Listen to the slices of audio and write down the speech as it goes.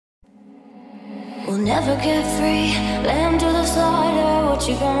never get free. Lamb to the slaughter. What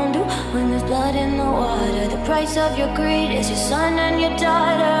you gonna do when there's blood in the water? The price of your greed is your son and your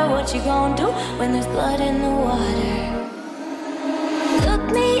daughter. What you gonna do when there's blood in the water?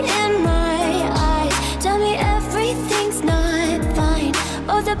 Look me in my eyes, tell me everything's not fine.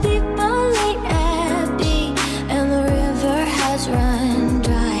 Oh, the people ain't happy and the river has run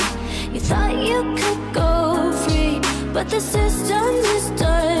dry. You thought you could go free, but the system is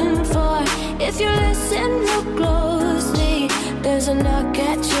done for. If you listen real closely, there's a knock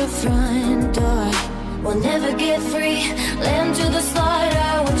at your front door. We'll never get free. Lamb to the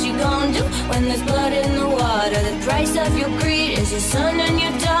slaughter. What you gonna do when there's blood in the water? The price of your greed is your son and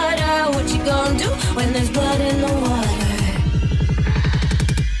your daughter. What you gonna do when there's blood in the water?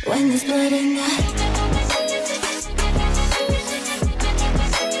 When there's blood in the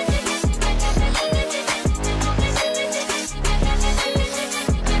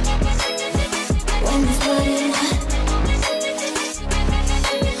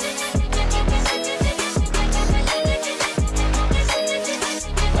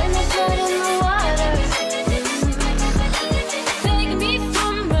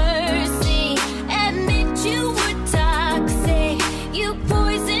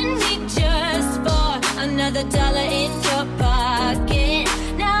 $1 in your pocket.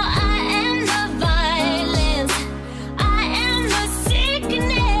 Now I am the violence, I am the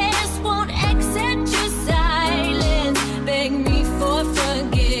sickness. Won't accept your silence, beg me for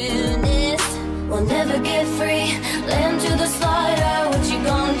forgiveness. We'll never get free. Lamb to the slaughter. What you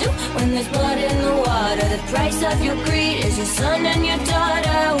gonna do when there's blood in the water? The price of your greed is your son and your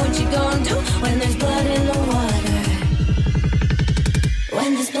daughter. What you gonna do when there's blood in the water?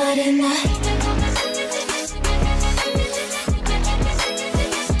 When there's blood in the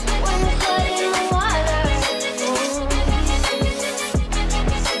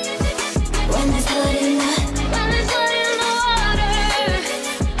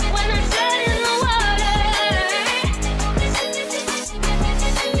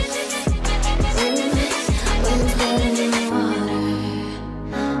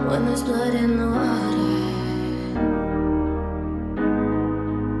when there's blood in the water.